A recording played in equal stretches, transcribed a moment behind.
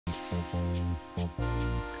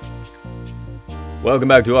Welcome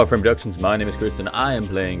back to Off-Frame Productions. My name is Chris and I am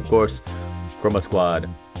playing, of course, Chroma Squad,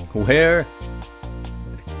 where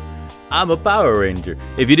I'm a Power Ranger.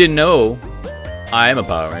 If you didn't know, I am a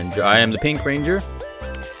Power Ranger. I am the Pink Ranger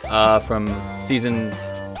from season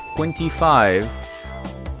 25,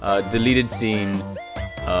 deleted scene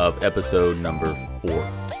of episode number 4.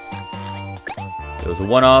 It was a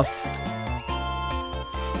one-off.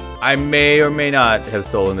 I may or may not have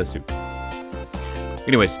stolen the suit.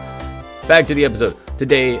 Anyways, back to the episode.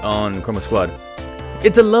 Today on Chroma Squad.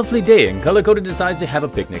 It's a lovely day and Color Coded decides to have a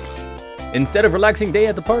picnic. Instead of relaxing day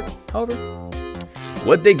at the park, however,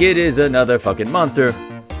 what they get is another fucking monster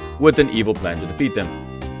with an evil plan to defeat them.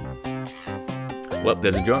 Well,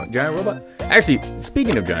 there's a giant robot. Actually,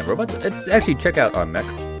 speaking of giant robots, let's actually check out our mech.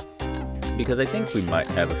 Because I think we might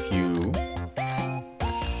have a few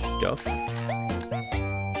stuff.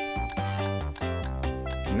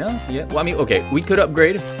 No? Yeah. Well, I mean, okay. We could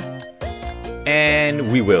upgrade. And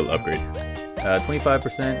we will upgrade.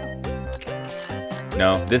 25%.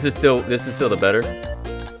 No, this is still the better.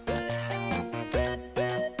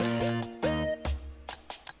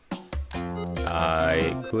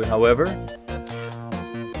 I could, however,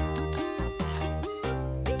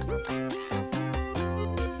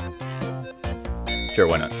 sure,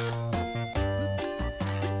 why not?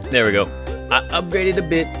 There we go. I upgraded a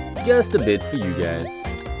bit, just a bit for you guys.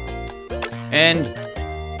 And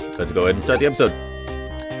let's go ahead and start the episode.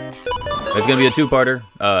 It's gonna be a two-parter.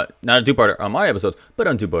 Not a two-parter on my episodes, but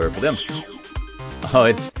on two-parter for them. Oh,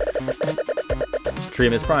 it's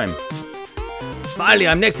Tremus Prime. Finally,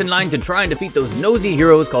 I'm next in line to try and defeat those nosy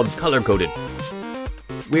heroes called Color Coded.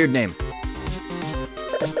 Weird name.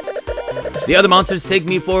 The other monsters take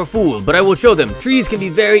me for a fool, but I will show them. Trees can be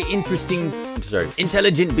very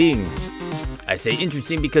intelligent beings. I say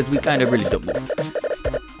interesting because we kind of really don't move.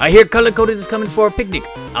 I hear Color Coded is coming for a picnic.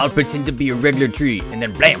 I'll pretend to be a regular tree, and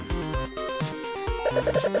then blam!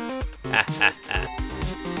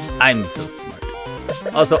 I'm so smart.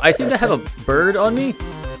 Also, I seem to have a bird on me.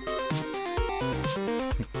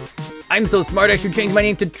 I'm so smart I should change my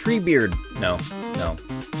name to Treebeard. No.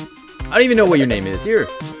 I don't even know what your name is. Here.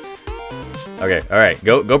 Okay, alright.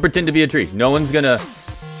 Go pretend to be a tree. No one's gonna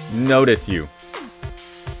notice you.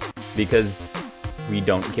 Because we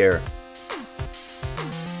don't care.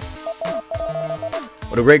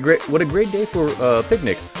 What a great day for a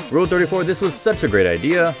picnic. Rule 34, this was such a great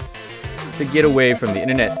idea to get away from the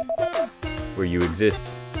internet where you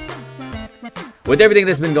exist. With everything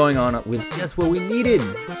that's been going on, it was just what we needed.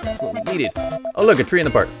 Oh look, a tree in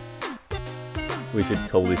the park. We should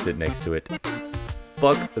totally sit next to it.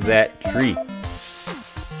 Fuck that tree.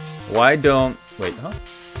 Why don't... Wait, huh?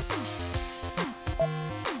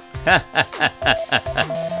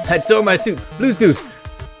 I tore my suit. Blue's Goose.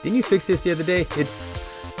 Didn't you fix this the other day? It's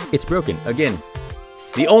broken. Again.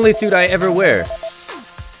 The only suit I ever wear.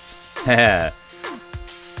 Haha.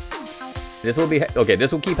 This will be okay.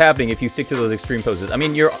 This will keep happening if you stick to those extreme poses. I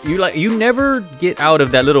mean, you never get out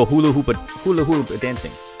of that little hula hoop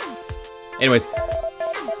dancing. Anyways,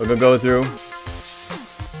 we're gonna go through.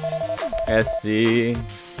 Let's see.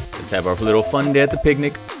 Let's have our little fun day at the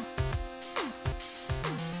picnic.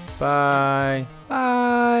 Bye.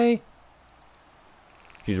 Bye.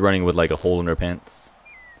 She's running with like a hole in her pants.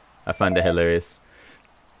 I find that hilarious.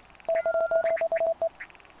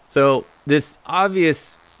 So, this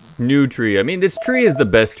obvious new tree. I mean, this tree is the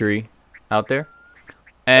best tree out there.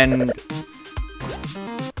 And...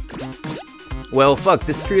 well, fuck.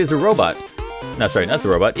 This tree is a robot. No, sorry, not a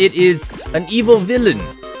robot. It is an evil villain.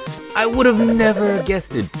 I would have never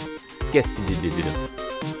guessed it.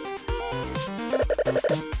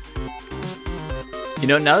 You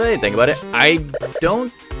know, now that I think about it, I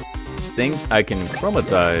don't think I can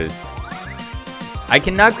chromatize. I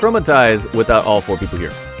cannot chromatize without all 4 people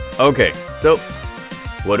here. Okay, so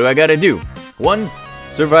what do I gotta do? 1,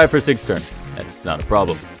 survive for 6 turns. That's not a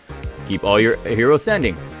problem. Keep all your heroes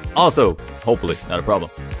standing. Also, hopefully, not a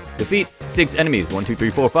problem. Defeat 6 enemies. 1, 2, 3,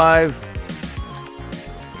 4, 5.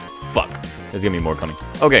 Fuck. There's gonna be more coming.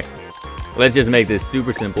 Okay, let's just make this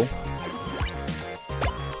super simple.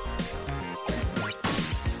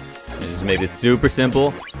 Let's make this super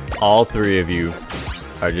simple. All 3 of you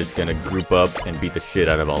are just gonna group up and beat the shit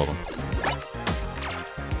out of all of them.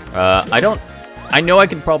 I know I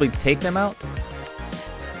can probably take them out.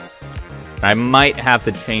 I might have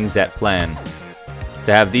to change that plan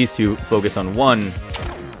to have these 2 focus on 1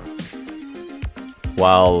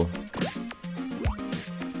 while...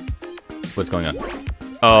 What's going on?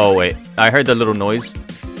 Oh, wait. I heard that little noise.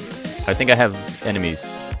 I think I have enemies.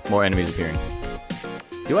 More enemies appearing.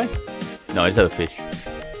 Do I? No, I just have a fish.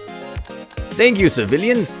 Thank you,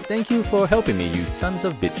 civilians. Thank you for helping me, you sons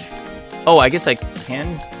of bitch. Oh, I guess I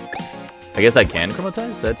can. I guess I can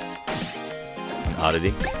chromatize. That's an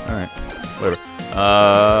oddity. All right, whatever.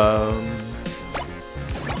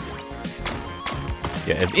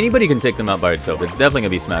 Yeah, if anybody can take them out by itself, it's definitely gonna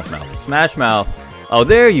be Smash Mouth. Smash Mouth. Oh,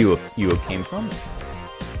 there you came from.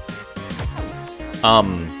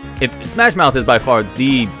 If Smash Mouth is by far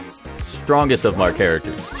the strongest of our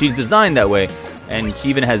characters. She's designed that way, and she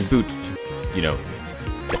even has boots, you know,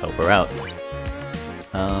 to help her out.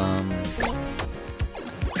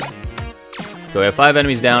 So I have 5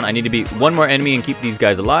 enemies down. I need to beat 1 more enemy and keep these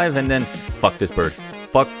guys alive, and then fuck this bird.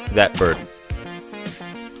 Fuck that bird.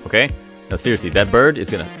 Okay? No, seriously, that bird is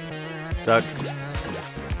gonna suck.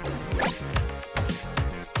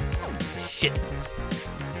 Shit.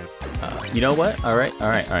 You know what? Alright.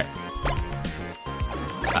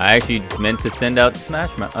 I actually meant to send out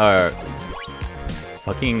Smash Mouth.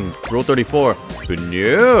 Fucking Rule 34. But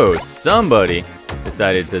no, somebody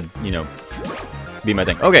decided to, you know, be my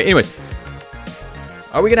thing. Okay, anyways.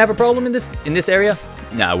 Are we gonna have a problem in this area?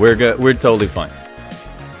 Nah, we're good. We're totally fine.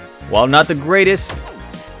 While not the greatest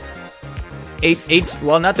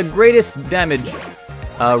while not the greatest damage,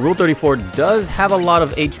 Rule 34 does have a lot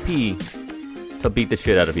of HP to beat the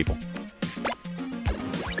shit out of people.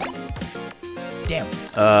 Damn.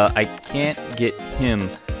 I can't get him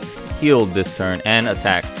healed this turn and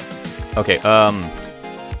attack. Okay,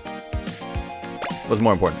 what's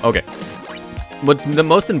more important? Okay. What's the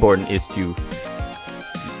most important is to...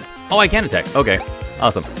 Oh, I can attack. Okay,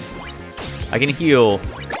 awesome. I can heal.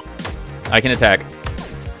 I can attack.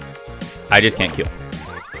 I just can't kill.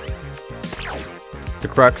 It's a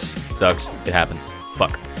crux. Sucks. It happens.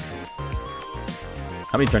 Fuck.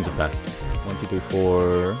 How many turns have passed? 1, 2, 3,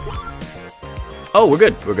 4... Oh, we're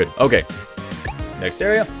good. We're good. Okay. Next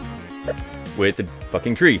area. With the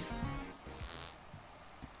fucking tree.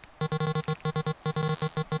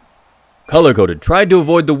 Color-coded. Tried to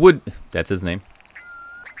avoid the wood... That's his name.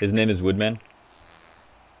 His name is Woodman.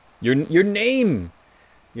 Your name!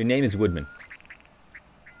 Your name is Woodman.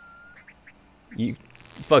 You...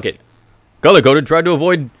 Fuck it. Color-coded tried to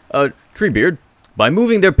avoid Treebeard by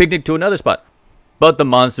moving their picnic to another spot. But the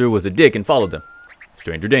monster was a dick and followed them.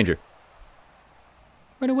 Stranger danger.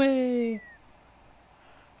 Run away!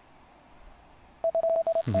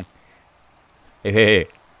 Hey,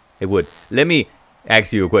 Wood. Let me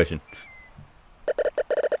ask you a question.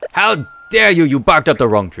 How dare you? You barked up the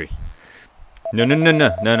wrong tree. No.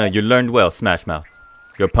 You learned well, Smash Mouth.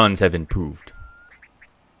 Your puns have improved.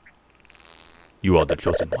 You are the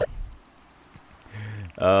chosen one.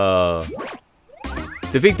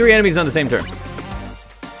 Defeat 3 enemies on the same turn.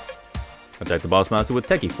 Attack the boss monster with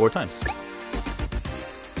Techie 4 times.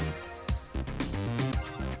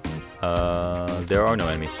 There are no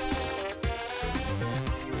enemies.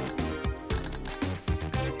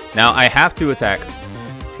 Now I have to attack.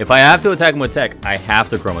 If I have to attack him with tech, I have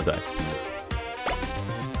to chromatize.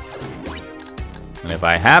 And if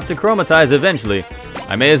I have to chromatize eventually,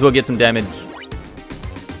 I may as well get some damage.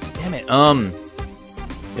 Damn it.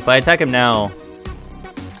 If I attack him now...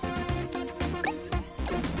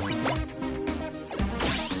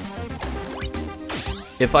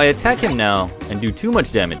 If I attack him now and do too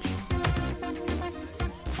much damage,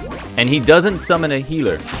 and he doesn't summon a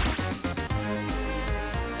healer...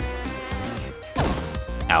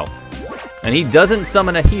 Ow. And he doesn't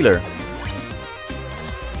summon a healer,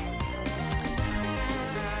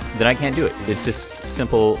 then I can't do it. It's just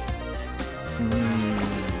simple...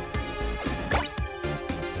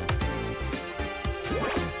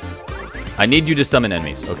 I need you to summon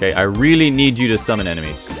enemies, okay? I really need you to summon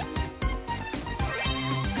enemies.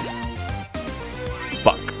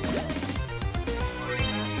 Fuck.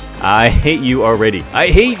 I hate you already. I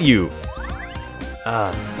hate you!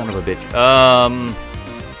 Ah, son of a bitch.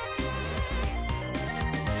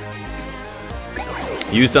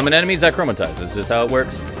 You summon enemies, I chromatize. This is how it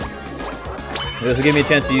works. This will give me a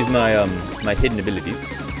chance to use my my hidden abilities.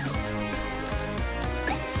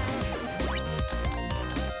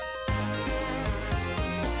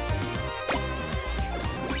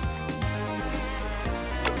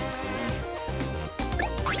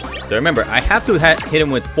 So remember, I have to hit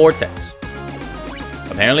him with Vortex.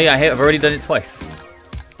 Apparently, I have already done it twice.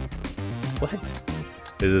 What? This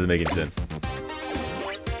doesn't make any sense.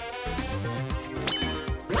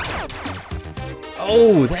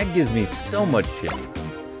 Oh, that gives me so much shit.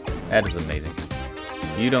 That is amazing.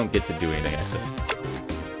 You don't get to do anything, actually.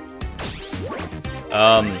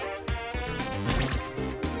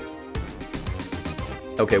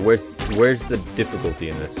 Okay, where's the difficulty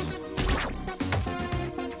in this?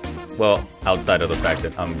 Well, outside of the fact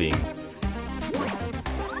that I'm being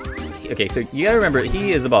okay, so you gotta remember,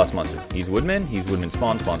 he is the boss monster. He's Woodman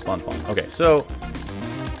spawn, spawn, spawn, spawn. Okay, so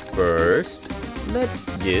first, let's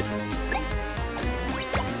get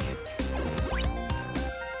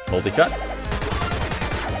multi-shot.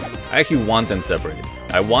 I actually want them separated.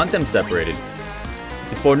 I want them separated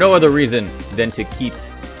for no other reason than to keep,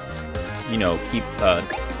 you know, keep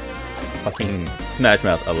fucking Smash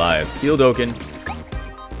Mouth alive. Healdoken.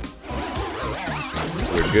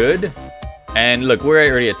 We're good. And look, we're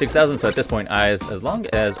already at 6,000, so at this point, as long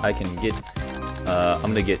as I can get, I'm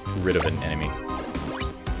gonna get rid of an enemy.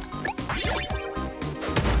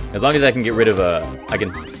 As long as I can get rid of I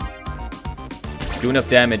can do enough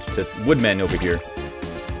damage to Woodman over here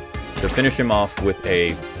to finish him off with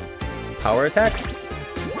a power attack.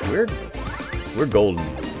 We're golden.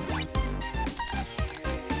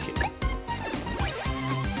 Shit.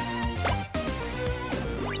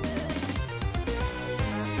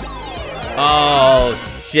 Oh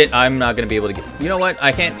shit! I'm not gonna be able to get. You know what?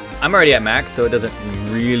 I can't. I'm already at max, so it doesn't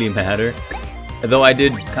really matter. Though I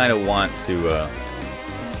did kind of want to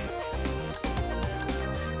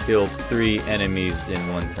kill 3 enemies in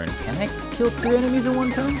one turn. Can I kill 3 enemies in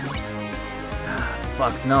one turn?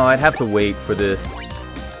 Fuck, no, I'd have to wait for this.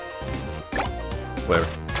 Whatever.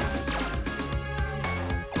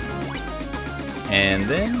 And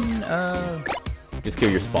then, just kill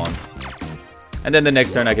your spawn. And then the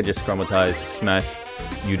next turn I could just chromatize, smash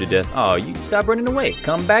you to death. Oh, you stop running away.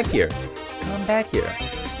 Come back here. Come back here.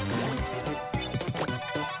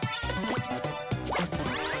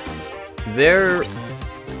 There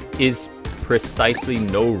is precisely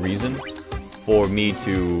no reason for me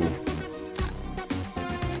to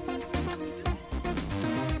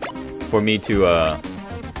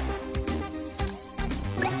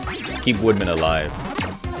keep Woodman alive.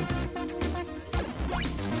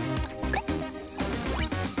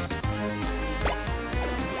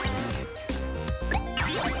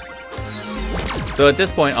 So at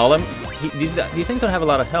this point, these things don't have a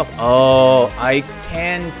lot of health. Oh, I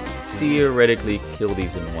can theoretically kill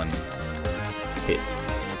these in one hit.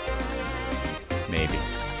 Maybe.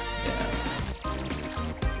 Yeah.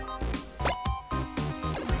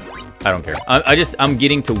 I don't care. I'm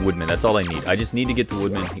getting to Woodman. That's all I need. I just need to get to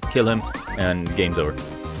Woodman, kill him, and game's over.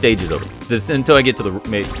 Stage is over. This until I get to the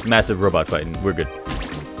massive robot fight, and we're good.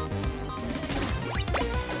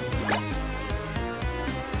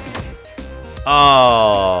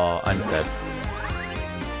 Oh, I'm sad.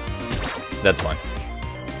 That's fine.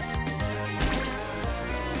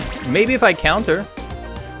 Maybe if I counter.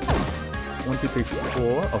 1, 2, 3,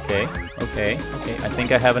 4. Okay, okay, okay. I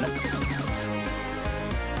think I have an.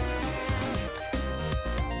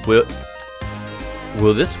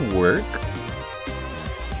 Will this work?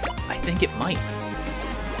 I think it might.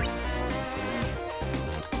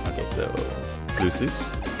 Okay, so loose.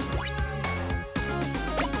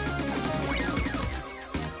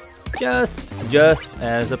 Just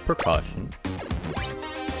as a precaution.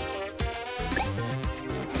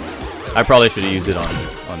 I probably should have used it on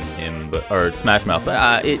him, or Smash Mouth,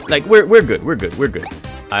 but like we're good.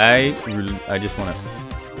 I just want to.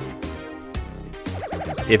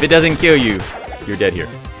 If it doesn't kill you, you're dead here.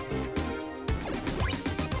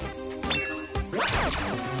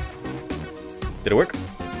 Did it work?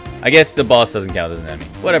 I guess the boss doesn't count as an enemy.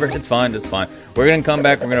 Whatever, it's fine, it's fine. We're gonna come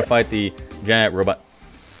back. We're gonna fight the giant robot.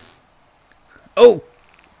 Oh,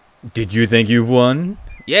 did you think you've won?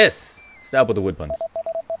 Yes. Stop with the wood puns.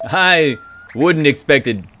 I wouldn't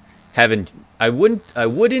expected expected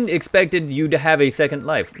you to have a second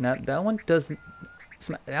life. Now that one doesn't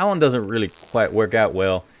really quite work out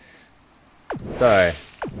well. Sorry.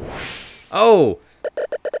 Oh,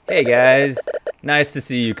 hey guys, nice to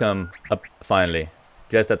see you come up finally,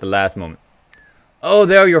 just at the last moment. Oh,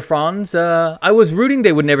 there are your fronds. I was rooting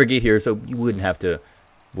they would never get here, so you wouldn't have your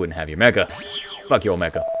mecha. Fuck your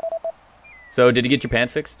mecha. So did you get your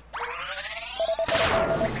pants fixed?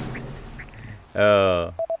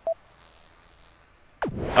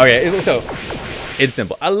 Okay, so it's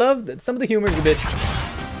simple. I love that some of the humor is a bit.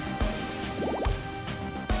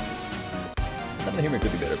 Some of the humor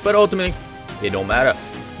could be better, but ultimately, it don't matter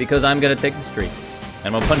because I'm gonna take this tree. And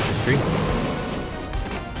I'm gonna punch this tree.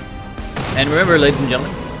 And remember, ladies and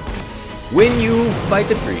gentlemen, when you fight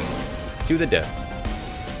the tree to the death,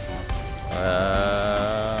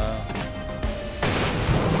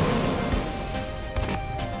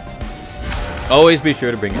 always be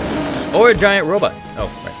sure to bring it. Or a giant robot. Oh,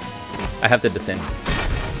 right. I have to defend.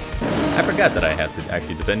 I forgot that I have to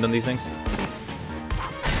actually defend on these things.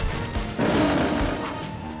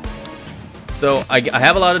 So I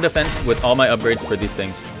have a lot of defense with all my upgrades for these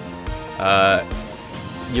things.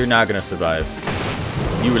 You're not gonna survive.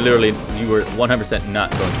 you were 100%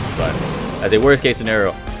 not going to survive. As a worst case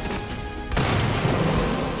scenario.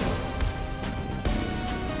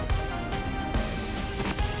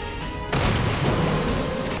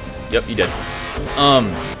 Yep, you did.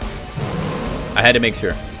 I had to make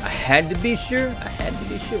sure. I had to be sure.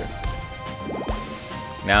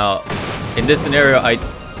 Now, in this scenario,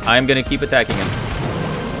 I'm gonna keep attacking him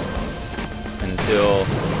until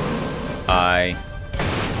I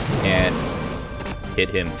can't hit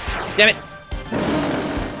him. Damn it!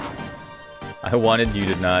 I wanted you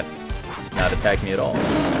to not attack me at all.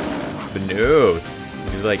 But no,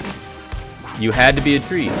 it was like, you had to be a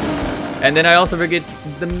tree. And then I also forget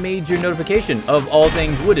the major notification of all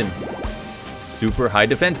things wooden. Super high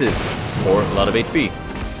defenses, or a lot of HP.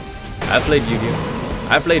 I've played Yu-Gi-Oh!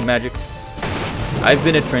 I've played Magic. I've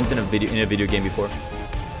been a Trent in a video game before.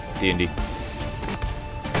 D&D.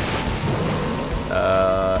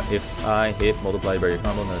 If I hit multiplied by your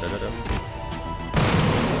combo,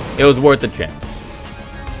 it was worth the chance.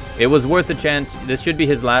 It was worth the chance. This should be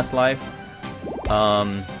his last life.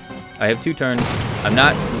 I have 2 turns. I'm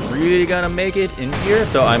not really gonna make it in here,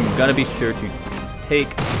 so I'm gonna be sure to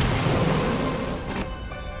take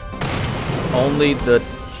only the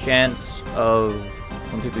chance of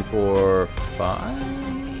 1, 2, 3, 4, 5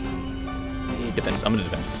 defense. I'm gonna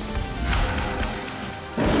defend.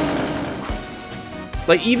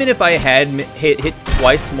 Like, even if I had hit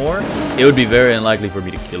twice more, it would be very unlikely for me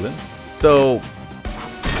to kill him. So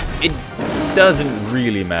it doesn't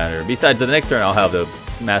really matter. Besides, the next turn I'll have the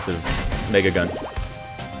massive mega gun.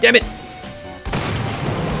 Damn it!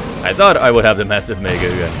 I thought I would have the massive mega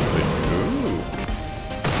gun. But, ooh.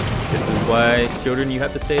 This is why, children, you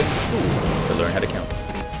have to stay in school to learn how to count.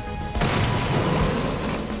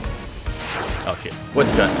 Oh shit.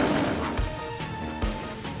 What's shot?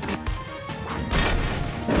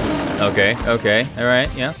 Okay, alright,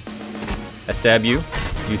 yeah. I stab you,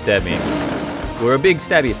 you stab me. We're a big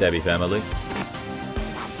stabby family.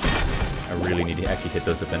 I really need to actually hit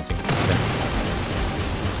those defenses.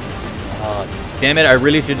 Damn it, I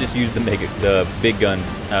really should just use the big gun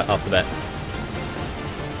off the bat.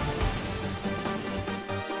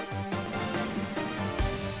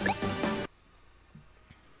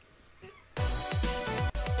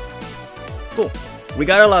 Cool. We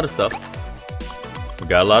got a lot of stuff. We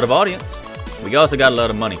got a lot of audience. We also got a lot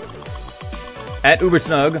of money. At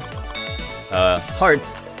Ubersnug, heart,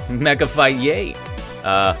 mecha fight, yay.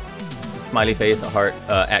 Smiley face, heart,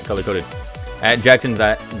 at color coded. At Jackson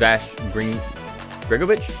Vash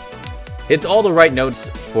Gregovich. Hits all the right notes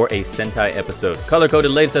for a Sentai episode. Color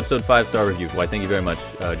coded, latest episode, 5-star review. Why, thank you very much,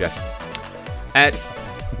 Jackson. At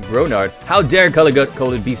Bronard, how dare color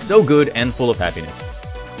coded be so good and full of happiness.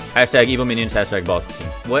 Hashtag evil minions, hashtag boss team.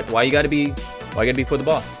 What? Why you gotta be for the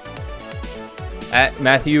boss? At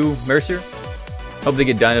Matthew Mercer, hope they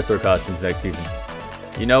get dinosaur costumes next season.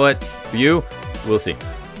 You know what? For you, we'll see.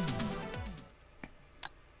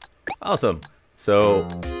 Awesome. So,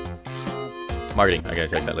 marketing. I gotta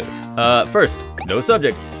check that later. First, no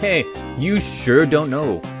subject. Hey, you sure don't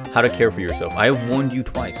know how to care for yourself. I have warned you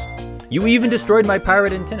twice. You even destroyed my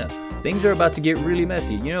pirate antenna. Things are about to get really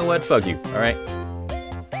messy. You know what? Fuck you. Alright?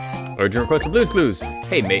 Urgent request for Blue's Clues.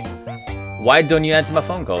 Hey, mate. Why don't you answer my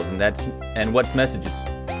phone calls and what's messages?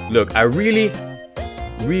 Look, I really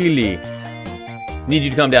need you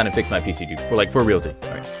to come down and fix my PC, dude. For realty.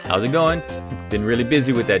 Alright. How's it going? Been really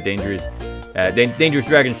busy with that dangerous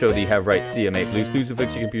dragon show that you have, right? See ya, mate. Blue's Clues will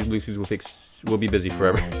fix your computer. Blue's Clues will be busy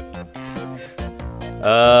forever.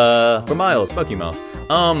 For Miles. Fuck you, Miles.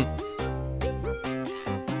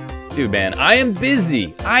 Dude, man, I am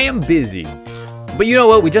busy. But you know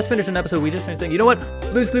what? We just finished an episode. We just finished thing. You know what?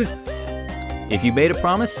 Blue's Clues. If you made a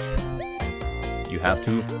promise, you have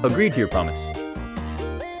to agree to your promise.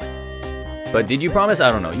 But did you promise? I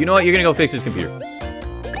don't know. You know what? You're gonna go fix this computer.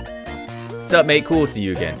 Sup, mate? Cool. See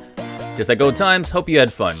you again. Just like old times. Hope you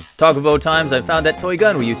had fun. Talk of old times. I found that toy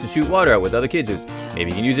gun we used to shoot water out with other kids.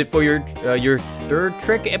 Maybe you can use it for your Star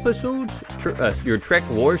Trek episodes. Your Trek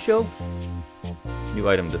War show. New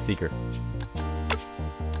item, the Seeker.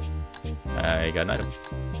 I got an item.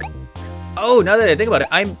 Oh, now that I think about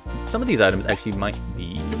it, some of these items actually might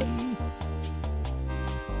be.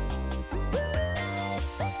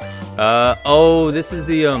 Oh, this is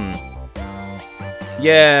the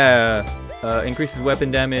yeah. Increases weapon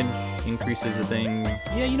damage, increases the thing.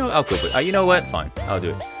 Yeah, you know, I'll click it. You know what? Fine, I'll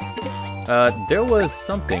do it. There was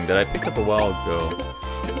something that I picked up a while ago.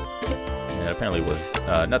 And it apparently was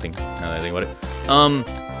nothing. Now that I think about it.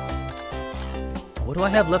 What do I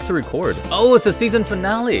have left to record? Oh, it's a season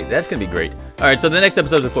finale. That's gonna be great. All right, so the next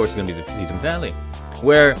episode, of course, is gonna be the season finale,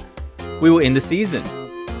 where we will end the season.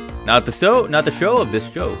 Not the show of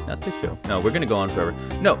this show. Not this show. No, we're gonna go on forever.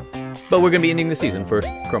 No, but we're gonna be ending the season first,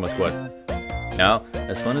 Chroma Squad. Now,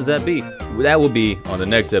 as fun as that will be on the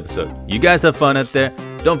next episode. You guys have fun out there.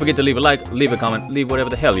 Don't forget to leave a like, leave a comment, leave whatever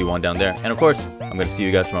the hell you want down there. And of course, I'm gonna see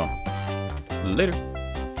you guys tomorrow. Later.